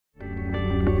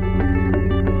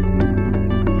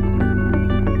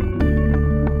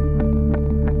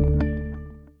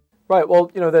Right. Well,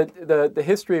 the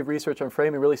history of research on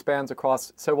framing really spans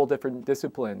across several different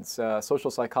disciplines: social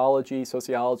psychology,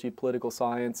 sociology, political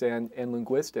science, and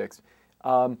linguistics.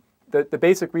 The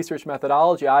basic research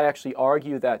methodology, I actually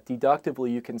argue that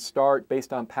deductively you can start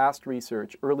based on past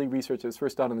research, early research that was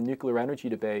first done on the nuclear energy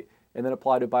debate, and then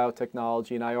apply to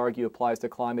biotechnology, and I argue applies to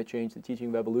climate change, the teaching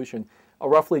of evolution, a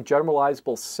roughly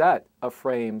generalizable set of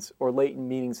frames or latent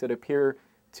meanings that appear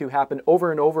to happen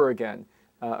over and over again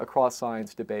across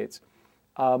science debates.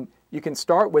 You can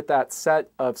start with that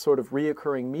set of sort of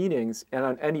reoccurring meanings, and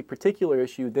on any particular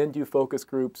issue, then do focus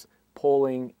groups,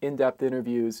 polling, in-depth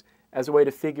interviews, as a way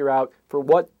to figure out for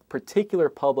what particular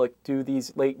public do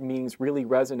these latent meanings really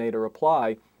resonate or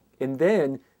apply. And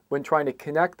then, when trying to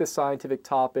connect the scientific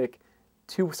topic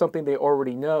to something they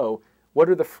already know, what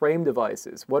are the frame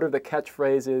devices? What are the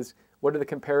catchphrases? What are the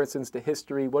comparisons to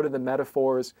history? What are the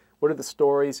metaphors? What are the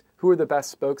stories? Who are the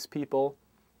best spokespeople?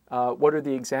 What are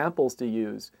the examples to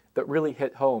use that really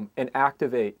hit home and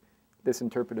activate this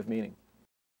interpretive meaning?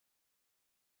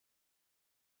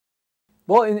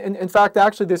 Well, in fact,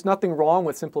 actually, there's nothing wrong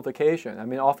with simplification. I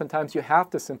mean, oftentimes you have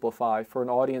to simplify for an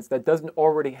audience that doesn't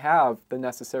already have the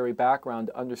necessary background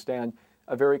to understand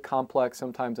a very complex,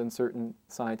 sometimes uncertain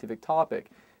scientific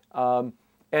topic. And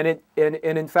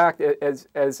in fact, as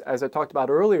I talked about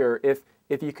earlier,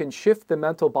 if you can shift the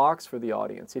mental box for the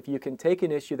audience, if you can take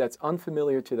an issue that's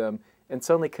unfamiliar to them and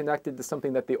suddenly connect it to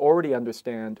something that they already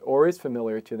understand or is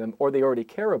familiar to them or they already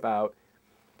care about,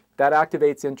 that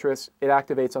activates interest, it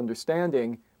activates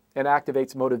understanding, and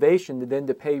activates motivation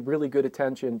to pay really good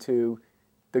attention to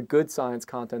the good science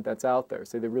content that's out there,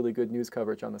 say the really good news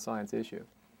coverage on the science issue.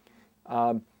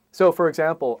 So for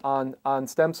example, on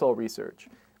stem cell research,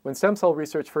 when stem cell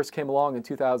research first came along in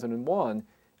 2001,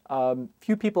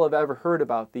 few people have ever heard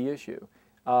about the issue.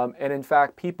 And in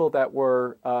fact, people that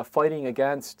were fighting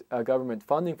against government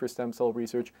funding for stem cell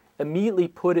research immediately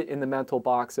put it in the mental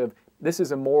box of this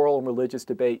is a moral and religious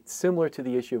debate similar to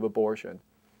the issue of abortion.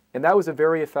 And that was a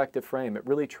very effective frame. It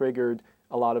really triggered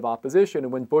a lot of opposition.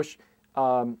 And when Bush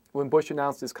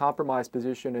announced his compromise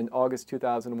position in August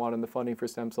 2001 on the funding for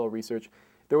stem cell research,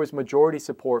 there was majority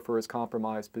support for his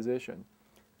compromise position.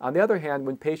 On the other hand,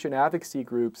 when patient advocacy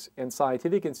groups and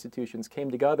scientific institutions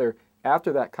came together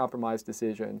after that compromise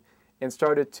decision and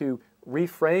started to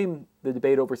reframe the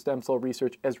debate over stem cell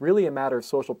research as really a matter of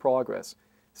social progress,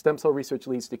 stem cell research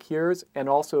leads to cures, and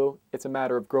also it's a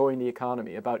matter of growing the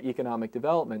economy, about economic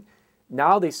development.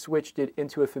 Now they switched it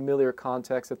into a familiar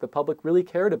context that the public really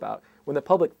cared about. When the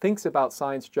public thinks about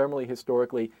science generally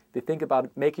historically, they think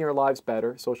about making our lives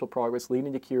better, social progress,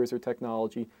 leading to cures or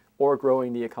technology, or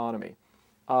growing the economy.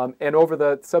 And over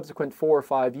the subsequent 4 or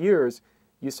 5 years,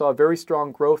 you saw very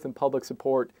strong growth in public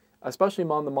support, especially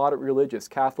among the moderate religious,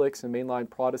 Catholics and mainline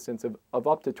Protestants, of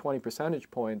up to 20 percentage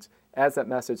points as that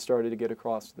message started to get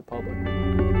across to the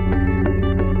public.